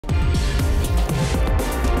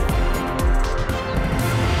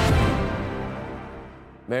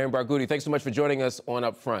Mariam Barghouti, thanks so much for joining us on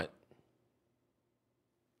UpFront.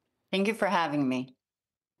 Thank you for having me.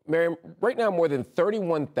 Mariam, right now more than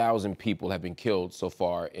 31,000 people have been killed so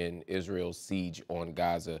far in Israel's siege on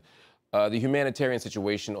Gaza. The humanitarian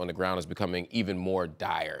situation on the ground is becoming even more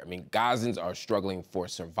dire. I mean, Gazans are struggling for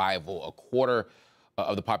survival. A quarter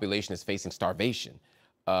of the population is facing starvation.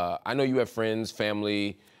 I know you have friends,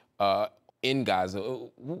 family in Gaza.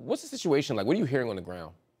 What's the situation like? What are you hearing on the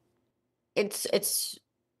ground? It's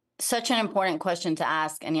such an important question to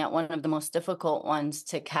ask, and yet one of the most difficult ones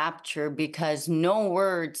to capture, because no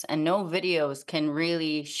words and no videos can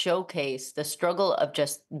really showcase the struggle of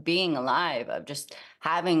just being alive, of just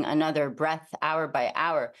having another breath hour by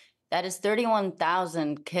hour. That is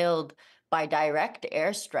 31,000 killed by direct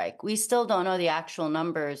airstrike. We still don't know the actual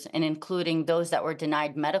numbers, and including those that were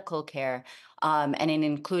denied medical care, and in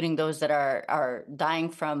including those that are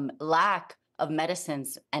dying from lack of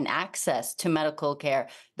medicines and access to medical care,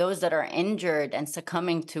 those that are injured and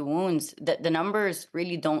succumbing to wounds. The numbers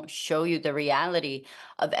really don't show you the reality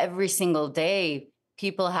of every single day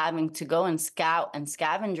people having to go and scout and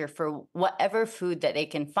scavenger for whatever food that they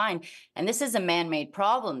can find. And this is a man-made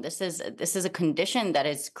problem. This is a condition that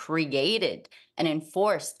is created and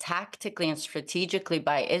enforced tactically and strategically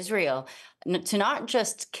by Israel to not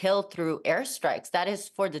just kill through airstrikes. That is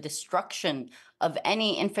for the destruction of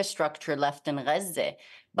any infrastructure left in Gaza,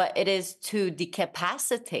 but it is to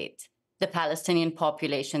decapacitate the Palestinian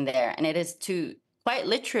population there. And it is to quite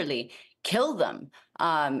literally kill them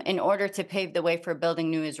in order to pave the way for building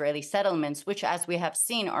new Israeli settlements, which, as we have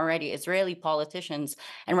seen already, Israeli politicians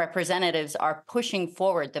and representatives are pushing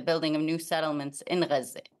forward the building of new settlements in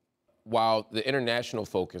Gaza. While the international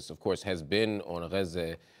focus, of course, has been on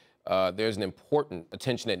Gaza, there's an important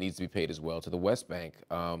attention that needs to be paid as well to the West Bank.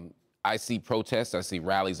 I see protests, I see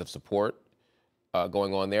rallies of support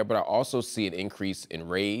going on there, but I also see an increase in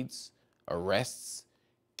raids, arrests,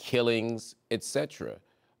 killings, etc.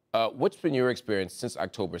 What's been your experience since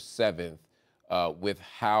October 7th with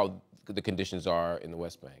how the conditions are in the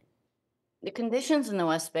West Bank? The conditions in the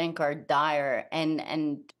West Bank are dire,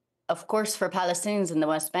 and of course, for Palestinians in the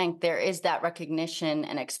West Bank, there is that recognition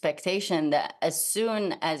and expectation that as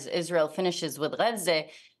soon as Israel finishes with Gaza,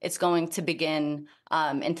 it's going to begin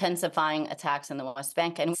intensifying attacks in the West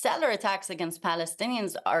Bank. And settler attacks against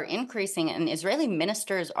Palestinians are increasing, and Israeli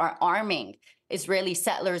ministers are arming Israeli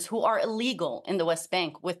settlers who are illegal in the West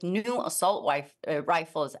Bank with new assault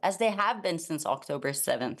rifles, as they have been since October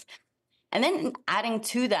 7th. And then adding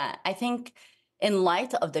to that, I think in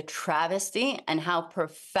light of the travesty and how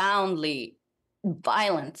profoundly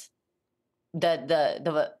violent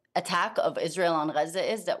the attack of Israel on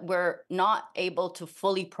Gaza is, that we're not able to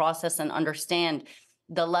fully process and understand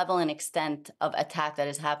the level and extent of attack that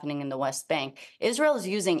is happening in the West Bank. Israel is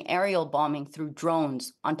using aerial bombing through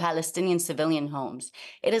drones on Palestinian civilian homes.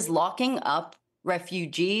 It is locking up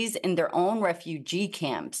refugees in their own refugee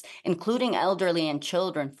camps, including elderly and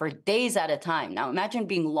children, for days at a time. Now, imagine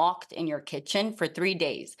being locked in your kitchen for 3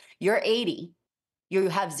 days. You're 80. You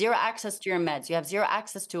have zero access to your meds. You have zero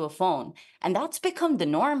access to a phone. And that's become the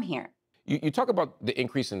norm here. You talk about the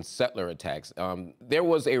increase in settler attacks. There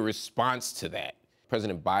was a response to that.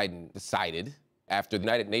 President Biden decided, after the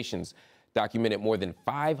United Nations documented more than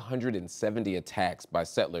 570 attacks by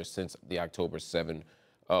settlers since the October 7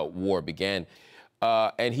 war began.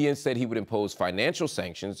 And he said he would impose financial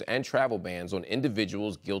sanctions and travel bans on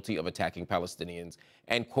individuals guilty of attacking Palestinians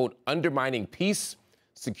and, quote, undermining peace,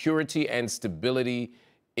 security, and stability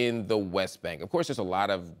in the West Bank. Of course, there's a lot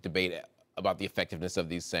of debate about the effectiveness of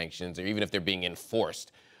these sanctions, or even if they're being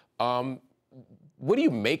enforced. What do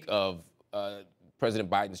you make of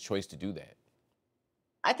President Biden's choice to do that?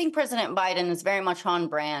 I think President Biden is very much on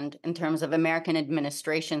brand in terms of American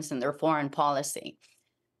administrations and their foreign policy.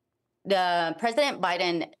 President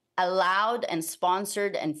Biden allowed and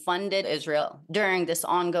sponsored and funded Israel during this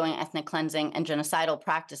ongoing ethnic cleansing and genocidal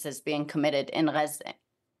practices being committed in Gaza.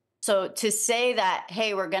 So to say that,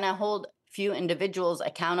 hey, we're going to hold few individuals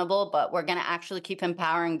accountable, but we're going to actually keep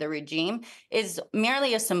empowering the regime, is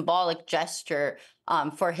merely a symbolic gesture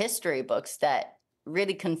for history books that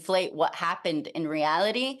really conflate what happened in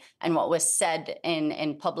reality and what was said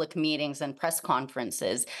in public meetings and press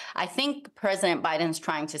conferences. I think President Biden's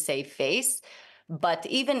trying to save face, but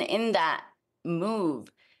even in that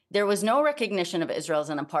move, there was no recognition of Israel as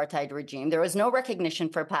an apartheid regime. There was no recognition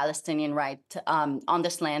for Palestinian right on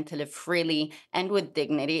this land to live freely and with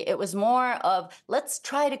dignity. It was more of, let's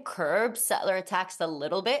try to curb settler attacks a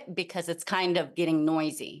little bit because it's kind of getting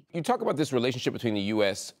noisy. You talk about this relationship between the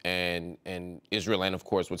U.S. and Israel and, of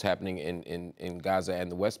course, what's happening in Gaza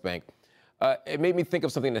and the West Bank. It made me think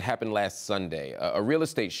of something that happened last Sunday. A real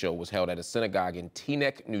estate show was held at a synagogue in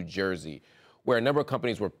Teaneck, New Jersey, where a number of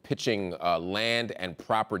companies were pitching land and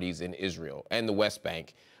properties in Israel and the West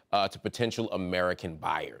Bank to potential American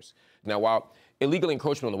buyers. Now, while illegal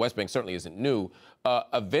encroachment on the West Bank certainly isn't new,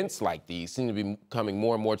 events like these seem to be coming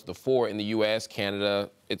more and more to the fore in the U.S., Canada,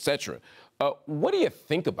 et cetera. What do you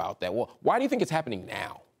think about that? Well, why do you think it's happening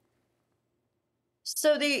now?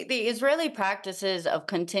 So the Israeli practices of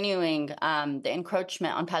continuing the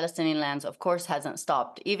encroachment on Palestinian lands, of course, hasn't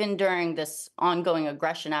stopped. Even during this ongoing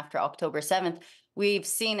aggression after October 7th, we've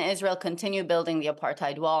seen Israel continue building the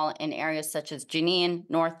apartheid wall in areas such as Jenin,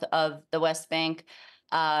 north of the West Bank,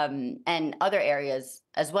 and other areas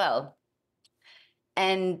as well.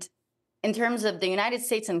 And in terms of the United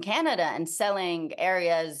States and Canada and selling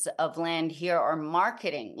areas of land here or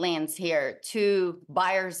marketing lands here to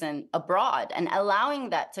buyers abroad and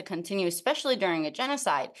allowing that to continue, especially during a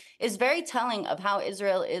genocide, is very telling of how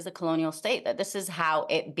Israel is a colonial state, that this is how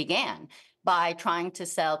it began, by trying to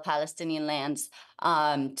sell Palestinian lands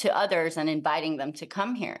to others and inviting them to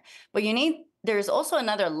come here. But there's also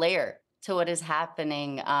another layer to what is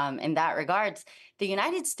happening in that regards. The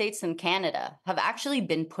United States and Canada have actually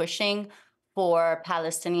been pushing for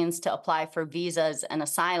Palestinians to apply for visas and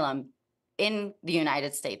asylum in the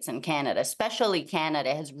United States and Canada. Especially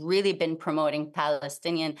Canada has really been promoting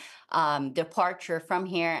Palestinian departure from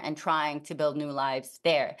here and trying to build new lives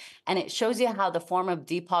there. And it shows you how the form of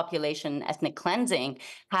depopulation, ethnic cleansing,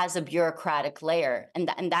 has a bureaucratic layer.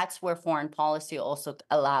 And that's where foreign policy also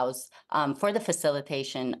allows for the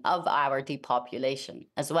facilitation of our depopulation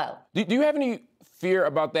as well. Do you have any fear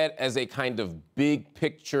about that as a kind of big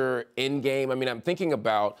picture end game? I mean, I'm thinking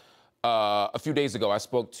about a few days ago, I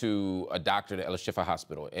spoke to a doctor at El Shifa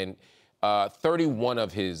Hospital, and 31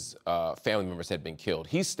 of his family members had been killed.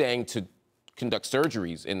 He's staying to conduct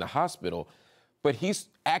surgeries in the hospital, but he's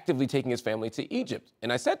actively taking his family to Egypt.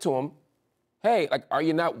 And I said to him, hey, are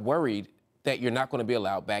you not worried that you're not going to be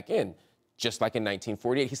allowed back in? Just like in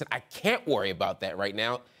 1948. He said, I can't worry about that right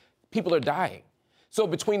now. People are dying. So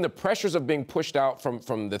between the pressures of being pushed out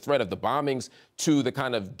from the threat of the bombings to the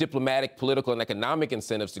kind of diplomatic, political, and economic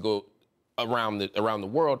incentives to go around the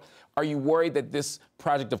world, are you worried that this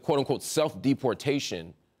project of quote-unquote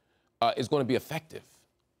self-deportation is going to be effective?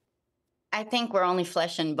 I think we're only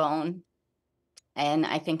flesh and bone. And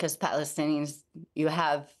I think as Palestinians, you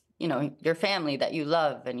have, your family that you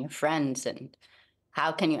love and your friends. And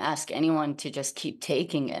how can you ask anyone to just keep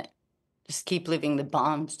taking it? Just keep living the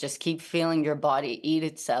bombs, just keep feeling your body eat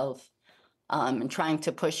itself, and trying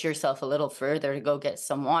to push yourself a little further to go get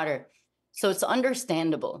some water. So it's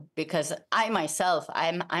understandable, because I myself,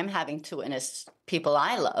 I'm having to witness people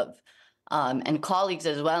I love and colleagues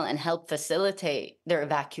as well, and help facilitate their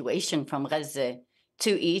evacuation from Gaza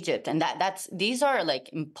to Egypt. And these are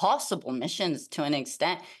like impossible missions to an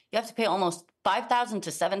extent. You have to pay almost $5,000 to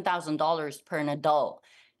 $7,000 per an adult,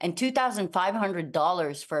 and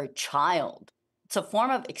 $2,500 for a child. It's a form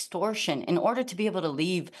of extortion in order to be able to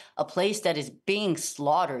leave a place that is being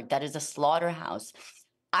slaughtered, that is a slaughterhouse.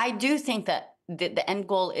 I do think that the end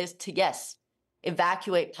goal is to, yes,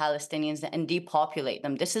 evacuate Palestinians and depopulate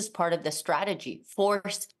them. This is part of the strategy,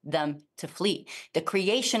 force them to flee. The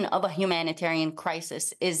creation of a humanitarian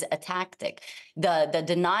crisis is a tactic. The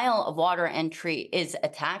denial of water entry is a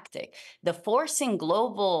tactic. The forcing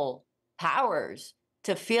global powers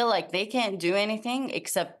to feel like they can't do anything,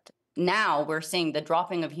 except now we're seeing the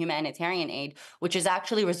dropping of humanitarian aid, which is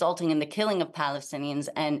actually resulting in the killing of Palestinians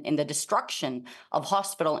and in the destruction of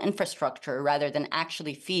hospital infrastructure rather than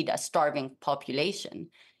actually feed a starving population.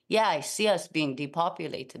 Yeah, I see us being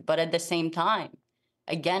depopulated, but at the same time,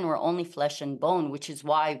 again, we're only flesh and bone, which is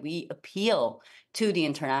why we appeal to the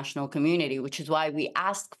international community, which is why we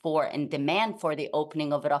ask for and demand for the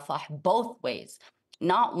opening of Rafah both ways,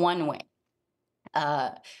 not one way.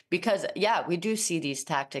 Because, yeah, we do see these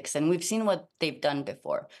tactics and we've seen what they've done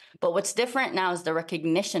before. But what's different now is the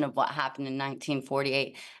recognition of what happened in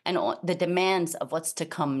 1948 and the demands of what's to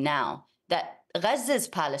come now, that Gaza is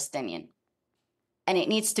Palestinian and it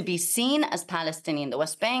needs to be seen as Palestinian. The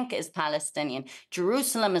West Bank is Palestinian.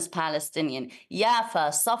 Jerusalem is Palestinian.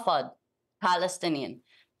 Jaffa, Safad, Palestinian.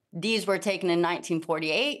 These were taken in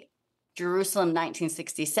 1948. Jerusalem,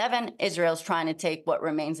 1967, Israel's trying to take what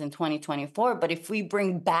remains in 2024. But if we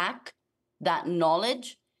bring back that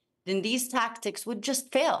knowledge, then these tactics would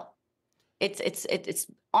just fail. It's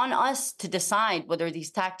on us to decide whether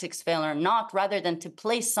these tactics fail or not, rather than to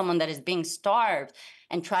place someone that is being starved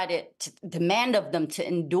and try to demand of them to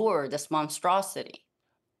endure this monstrosity.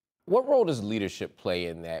 What role does leadership play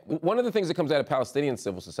in that? One of the things that comes out of Palestinian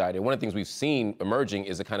civil society, one of the things we've seen emerging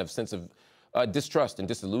is a kind of sense of distrust and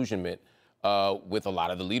disillusionment with a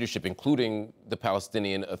lot of the leadership, including the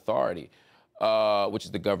Palestinian Authority, which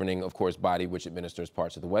is the governing, of course, body which administers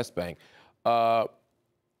parts of the West Bank.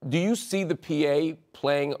 Do you see the PA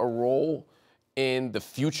playing a role in the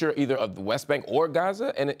future either of the West Bank or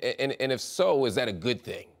Gaza? And if so, is that a good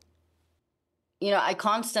thing? You know, I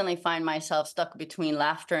constantly find myself stuck between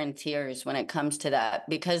laughter and tears when it comes to that,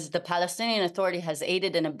 because the Palestinian Authority has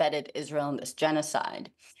aided and abetted Israel in this genocide.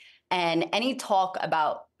 And any talk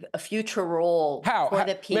about a future role for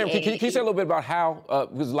the PA... Ma'am, can you say a little bit about how?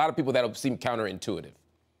 Because a lot of people that seem counterintuitive.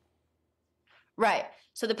 Right.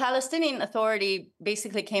 So the Palestinian Authority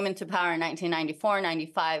basically came into power in 1994,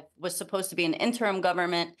 95, was supposed to be an interim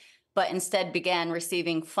government, but instead began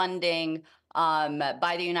receiving funding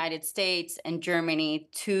by the United States and Germany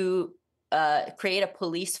to create a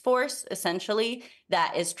police force, essentially,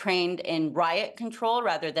 that is trained in riot control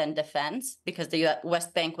rather than defense, because the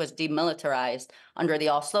West Bank was demilitarized under the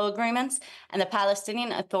Oslo agreements. And the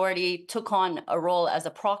Palestinian Authority took on a role as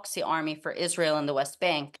a proxy army for Israel in the West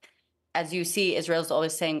Bank. As you see, Israel's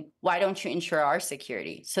always saying, why don't you ensure our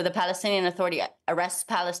security? So the Palestinian Authority arrests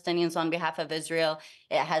Palestinians on behalf of Israel.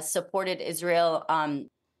 It has supported Israel.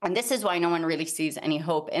 And this is why no one really sees any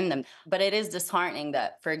hope in them. But it is disheartening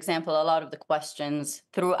that, for example, a lot of the questions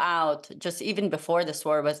throughout, just even before this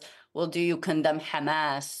war, was, well, do you condemn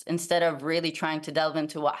Hamas? Instead of really trying to delve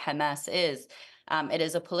into what Hamas is. It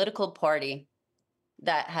is a political party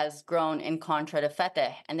that has grown in contra to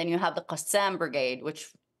Fatah. And then you have the Qassam Brigade, which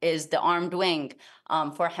is the armed wing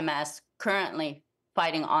for Hamas currently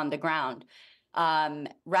fighting on the ground.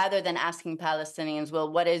 Rather than asking Palestinians,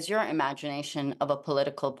 well, what is your imagination of a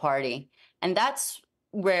political party? And that's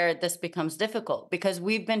where this becomes difficult, because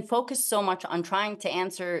we've been focused so much on trying to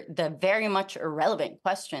answer the very much irrelevant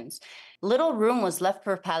questions. Little room was left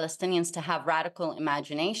for Palestinians to have radical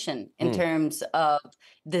imagination in terms of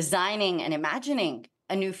designing and imagining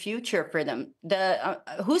a new future for them.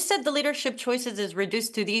 Who said the leadership choices is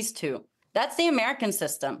reduced to these two? That's the American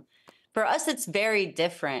system. For us, it's very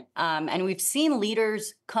different. And we've seen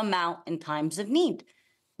leaders come out in times of need.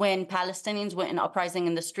 When Palestinians went in uprising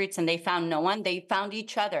in the streets and they found no one, they found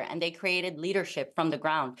each other and they created leadership from the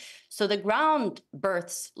ground. So the ground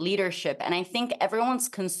births leadership. And I think everyone's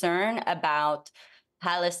concern about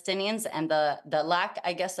Palestinians and the lack,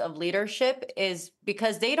 I guess, of leadership is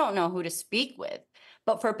because they don't know who to speak with.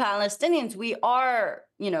 But for Palestinians, we are,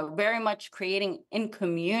 very much creating in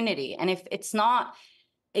community. And if it's not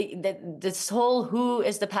this whole who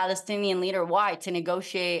is the Palestinian leader, why, to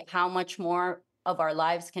negotiate how much more of our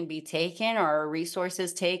lives can be taken or our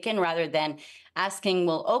resources taken, rather than asking,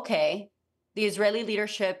 well, okay, the Israeli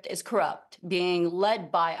leadership is corrupt, being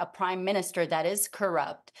led by a prime minister that is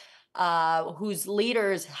corrupt, whose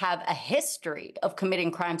leaders have a history of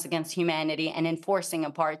committing crimes against humanity and enforcing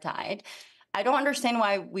apartheid. I don't understand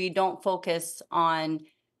why we don't focus on,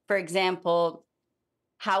 for example,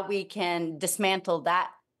 how we can dismantle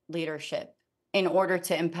that leadership in order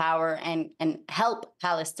to empower and help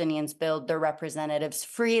Palestinians build their representatives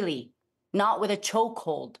freely, not with a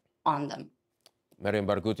chokehold on them. Mariam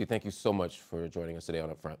Barghouti, thank you so much for joining us today on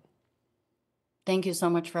UpFront. Thank you so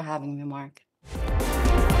much for having me, Mark.